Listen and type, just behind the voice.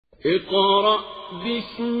اقرأ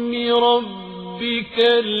باسم ربك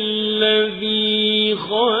الذي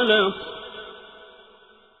خلق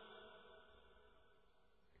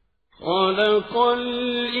خلق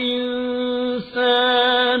الإنسان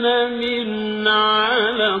من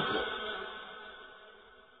علق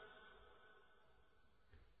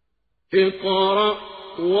اقرأ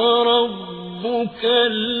وربك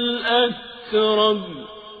الأكرم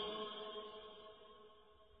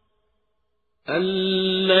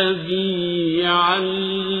الذي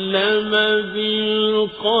علم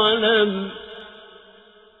بالقلم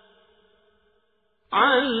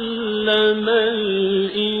علم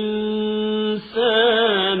الإنسان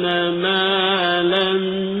ما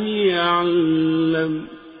لم يعلم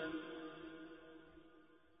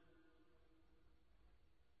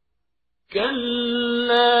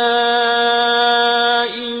كلا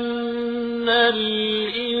إن الإنسان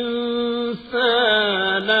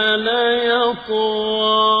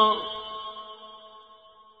ليطغى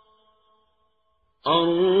أن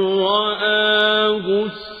رآه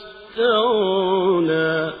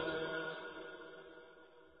استغنى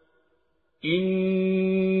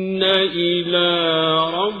إن إلى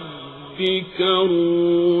ربك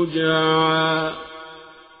رجعا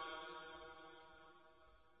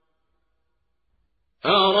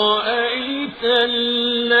أرأيت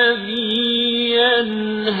الذي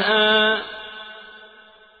ينهى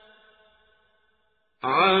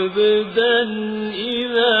عبدا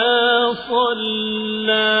إذا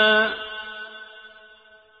صلى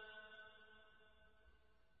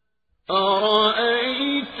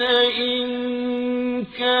أرأيت إن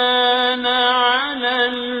كان على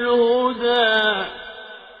الهدى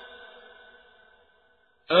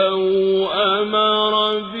أو أمر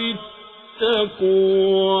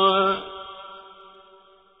بالتقوى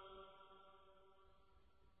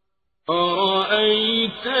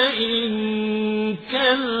أرأيت إن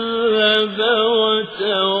كذب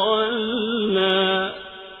وتولى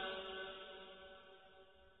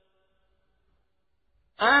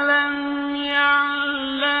ألم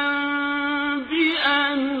يعلم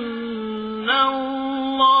بأن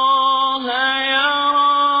الله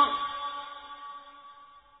يرى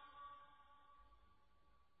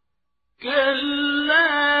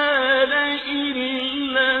كلا لئن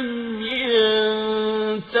لم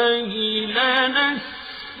ينته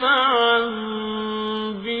لنسفعا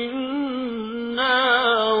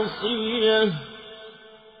بالناصية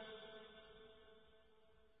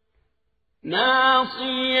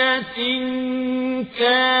ناصية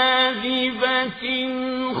كاذبة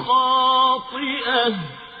خاطئة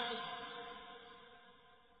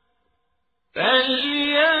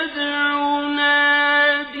فليدع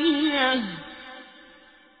ناديه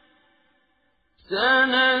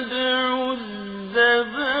سندع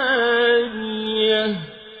الزبانية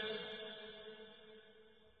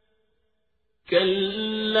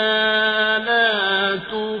كلا لا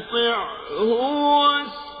تطعه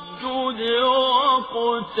واسجد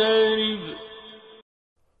واقترب.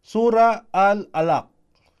 Sura Al-Alaq,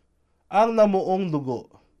 ang namuong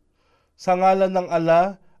dugo. Sa ngalan ng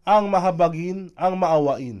Allah, ang mahabagin, ang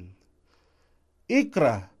maawain.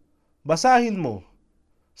 Ikra, basahin mo.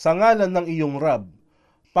 Sa ngalan ng iyong Rab,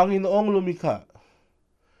 Panginoong lumikha.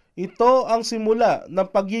 Ito ang simula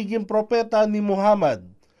ng pagiging propeta ni Muhammad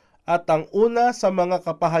at ang una sa mga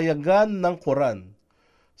kapahayagan ng Quran.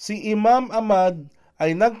 Si Imam Ahmad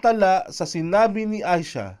ay nagtala sa sinabi ni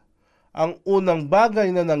Aisha, ang unang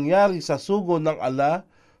bagay na nangyari sa sugo ng Allah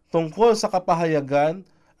tungkol sa kapahayagan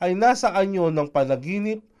ay nasa anyo ng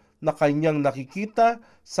panaginip na kanyang nakikita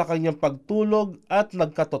sa kanyang pagtulog at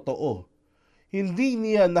nagkatotoo. Hindi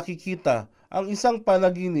niya nakikita ang isang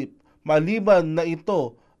panaginip maliban na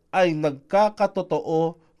ito ay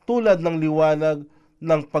nagkakatotoo tulad ng liwanag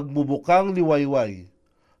ng pagbubukang liwayway.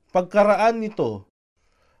 Pagkaraan nito,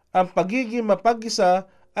 ang pagiging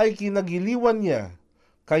mapag-isa ay kinagiliwan niya,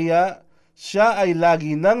 kaya siya ay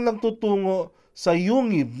lagi nang nagtutungo sa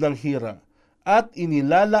yungib ng hira at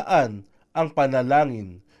inilalaan ang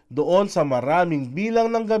panalangin doon sa maraming bilang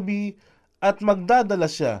ng gabi at magdadala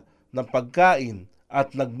siya ng pagkain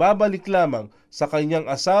at nagbabalik lamang sa kanyang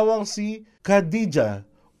asawang si Khadija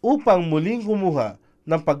upang muling kumuha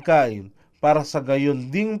ng pagkain para sa gayon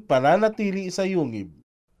ding pananatili sa yungib.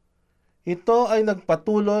 Ito ay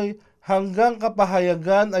nagpatuloy hanggang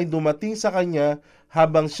kapahayagan ay dumating sa kanya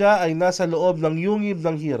habang siya ay nasa loob ng yungib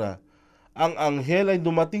ng hira. Ang anghel ay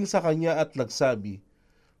dumating sa kanya at nagsabi,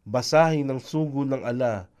 basahin ng sugo ng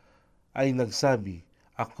Allah. Ay nagsabi,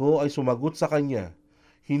 ako ay sumagot sa kanya,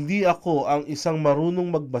 hindi ako ang isang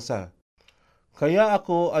marunong magbasa. Kaya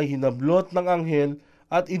ako ay hinablot ng anghel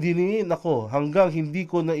at idiniin ako hanggang hindi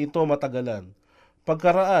ko na ito matagalan.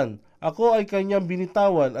 Pagkaraan, ako ay kanyang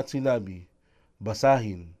binitawan at sinabi,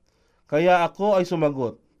 basahin. Kaya ako ay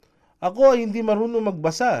sumagot, ako ay hindi marunong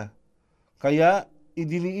magbasa. Kaya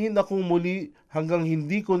idiniin akong muli hanggang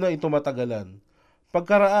hindi ko na ito matagalan.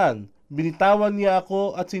 Pagkaraan, binitawan niya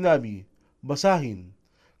ako at sinabi, basahin.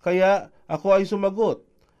 Kaya ako ay sumagot,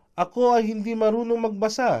 ako ay hindi marunong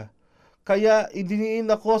magbasa. Kaya idiniin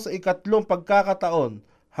ako sa ikatlong pagkakataon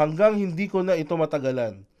hanggang hindi ko na ito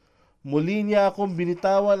matagalan. Muli niya akong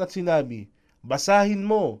binitawan at sinabi, basahin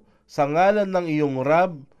mo sa ngalan ng iyong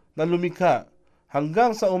Rab na lumikha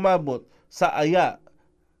hanggang sa umabot sa aya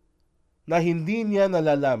na hindi niya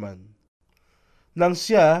nalalaman. Nang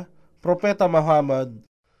siya, Propeta Muhammad,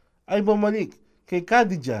 ay bumalik kay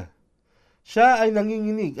Khadijah, siya ay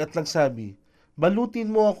nanginginig at nagsabi, balutin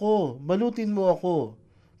mo ako, balutin mo ako.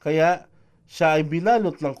 Kaya siya ay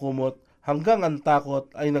binalot ng kumot hanggang ang takot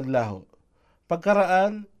ay naglaho.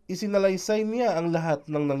 Pagkaraan, isinalaysay niya ang lahat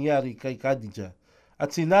ng nangyari kay Khadijah at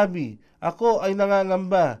sinabi, ako ay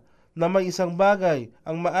nangangamba na may isang bagay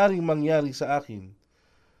ang maaring mangyari sa akin.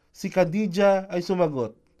 Si Khadijah ay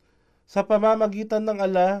sumagot, sa pamamagitan ng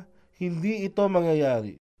Allah, hindi ito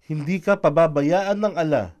mangyayari. Hindi ka pababayaan ng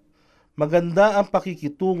Allah. Maganda ang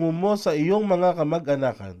pakikitungo mo sa iyong mga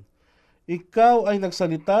kamag-anakan. Ikaw ay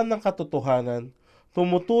nagsalita ng katotohanan,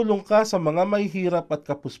 tumutulong ka sa mga may hirap at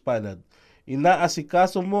kapuspalad.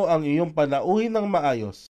 Inaasikaso mo ang iyong panauhin ng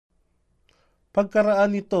maayos.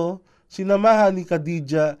 Pagkaraan nito, sinamahan ni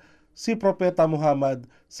Khadijah si Propeta Muhammad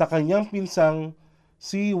sa kanyang pinsang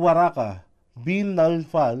si Waraka bin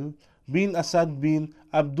Naufal bin Asad bin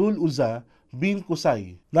Abdul Uzza bin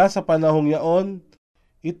Qusay. Nasa panahong yaon,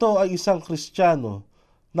 ito ay isang Kristiyano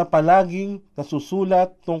na palaging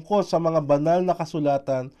nasusulat tungkol sa mga banal na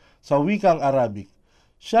kasulatan sa wikang Arabic.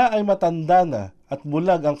 Siya ay matanda na at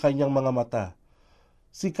bulag ang kanyang mga mata.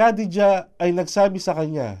 Si Khadijah ay nagsabi sa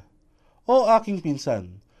kanya, o aking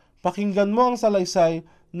pinsan, pakinggan mo ang salaysay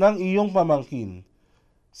ng iyong pamangkin.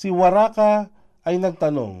 Si Waraka ay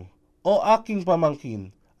nagtanong, o aking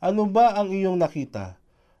pamangkin, ano ba ang iyong nakita?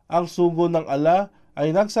 Ang sugo ng Allah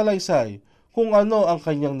ay nagsalaysay kung ano ang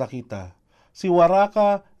kanyang nakita. Si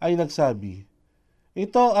Waraka ay nagsabi,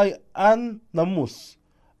 ito ay An-Namus,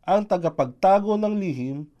 ang tagapagtago ng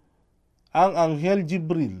lihim, ang Anghel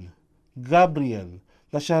Gabriel,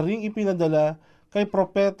 na siya ring ipinadala kay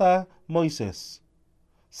Propeta Moises.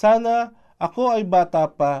 Sana ako ay bata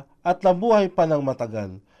pa at nabuhay pa ng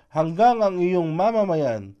matagal, hanggang ang iyong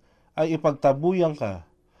mamamayan ay ipagtabuyan ka.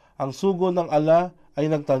 Ang sugo ng Allah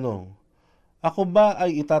ay nagtanong, ako ba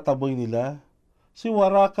ay itataboy nila? Si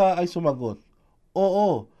Waraka ay sumagot,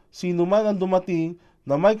 oo, sino man ang dumating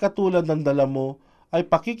na may katulad ng dala mo ay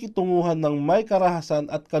pakikitunguhan ng may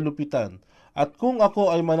karahasan at kalupitan, at kung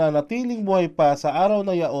ako ay mananatiling buhay pa sa araw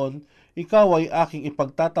na yaon, ikaw ay aking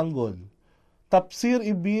ipagtatanggol. Tafsir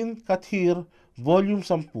Ibn Kathir, Volume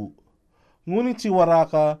 10. Ngunit si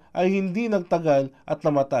Waraka ay hindi nagtagal at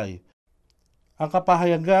namatay. Ang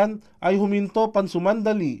kapahayagan ay huminto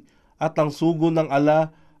pansumandali at ang sugo ng Allah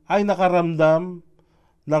ay nakaramdam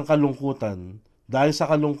ng kalungkutan. Dahil sa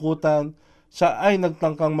kalungkutan, siya ay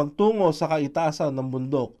nagtangkang magtungo sa kaitaasan ng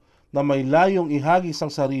bundok na may layong ihagis ang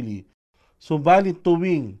sarili. Subalit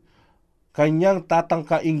tuwing kanyang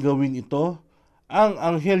tatangkaing gawin ito, ang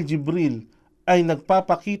Anghel Jibril ay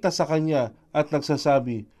nagpapakita sa kanya at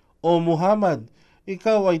nagsasabi, O Muhammad,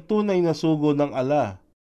 ikaw ay tunay na sugo ng Allah.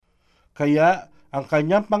 Kaya ang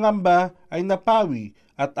kanyang pangamba ay napawi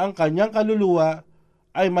at ang kanyang kaluluwa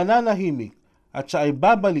ay mananahimik at siya ay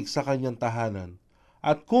babalik sa kanyang tahanan.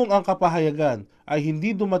 At kung ang kapahayagan ay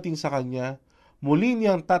hindi dumating sa kanya, muli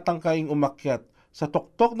niyang tatangkaing umakyat sa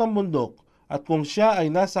tuktok ng bundok, at kung siya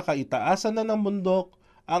ay nasa kaitaasan na ng bundok,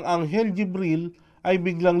 ang Anghel Jibril ay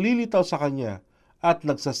biglang lilitaw sa kanya at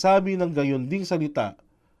nagsasabi ng gayon ding salita.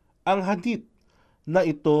 Ang hadith na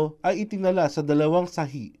ito ay itinala sa dalawang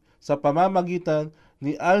sahih sa pamamagitan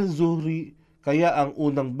ni Al-Zuhri, kaya ang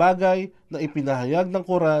unang bagay na ipinahayag ng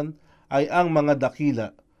Quran ay ang mga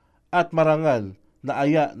dakila at marangal na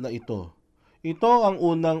aya na ito. Ito ang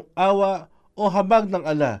unang awa o habag ng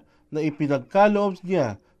Allah na ipinagkaloob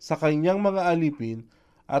niya sa kanyang mga alipin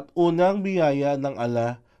at unang biyaya ng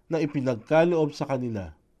Allah na ipinagkaloob sa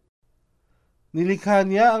kanila. Nilikha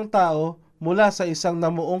niya ang tao mula sa isang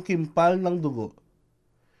namuong kimpal ng dugo.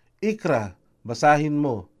 Ikra, basahin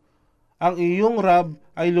mo. Ang iyong Rab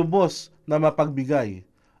ay lubos na mapagbigay,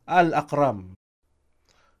 Al-Akram.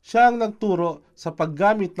 Siya ang nagturo sa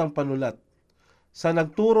paggamit ng panulat, sa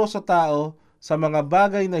nagturo sa tao sa mga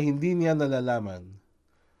bagay na hindi niya nalalaman.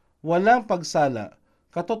 Walang pagsala,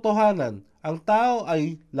 katotohanan, ang tao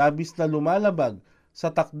ay labis na lumalabag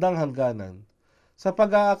sa takdang hangganan. sa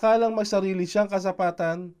pag-aakalang may sarili siyang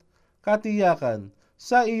kasapatan, katiyakan,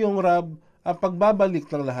 sa iyong Rab ang pagbabalik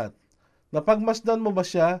ng lahat. Napagmasdan mo ba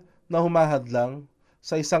siya na humahadlang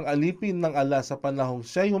sa isang alipin ng ala sa panahong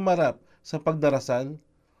siya'y humarap sa pagdarasal?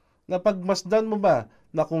 Napagmasdan mo ba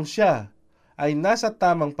na kung siya ay nasa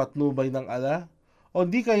tamang patnubay ng ala, o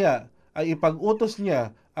di kaya ay ipag-utos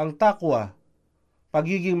niya ang takwa,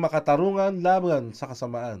 pagiging makatarungan laban sa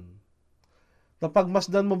kasamaan?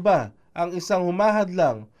 Napagmasdan mo ba ang isang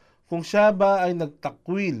humahadlang kung siya ba ay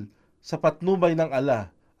nagtakwil sa patnubay ng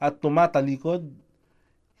ala at tumatalikod?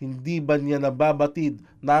 Hindi ba niya nababatid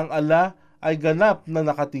na ang ala ay ganap na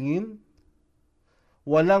nakatingin?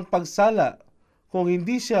 Walang pagsala, kung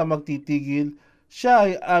hindi siya magtitigil, siya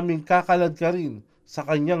ay aming kakalad ka rin sa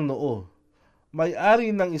kanyang noo.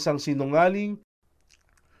 May-ari ng isang sinungaling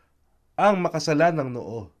ang makasalanang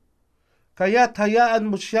noo. Kaya't hayaan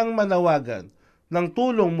mo siyang manawagan ng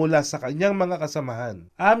tulong mula sa kanyang mga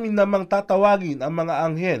kasamahan. Amin namang tatawagin ang mga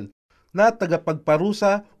anghel na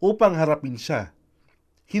tagapagparusa upang harapin siya.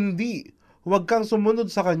 Hindi, huwag kang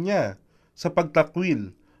sumunod sa kanya sa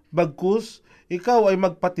pagtakwil, bagkus ikaw ay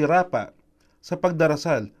magpatirapa sa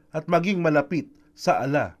pagdarasal at maging malapit sa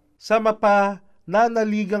ala. Sama pa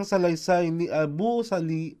nanaligang salaysay ni Abu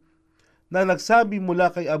Sali na nagsabi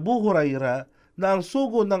mula kay Abu Huraira na ang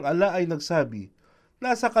sugo ng ala ay nagsabi,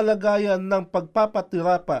 nasa kalagayan ng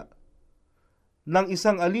pagpapatirapa ng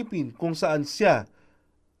isang alipin kung saan siya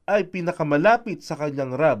ay pinakamalapit sa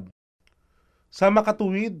kanyang Rab. Sa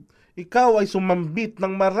makatuwid, ikaw ay sumambit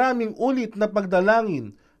ng maraming ulit na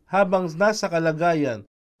pagdalangin habang nasa kalagayan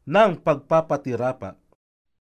ng pagpapatirapa.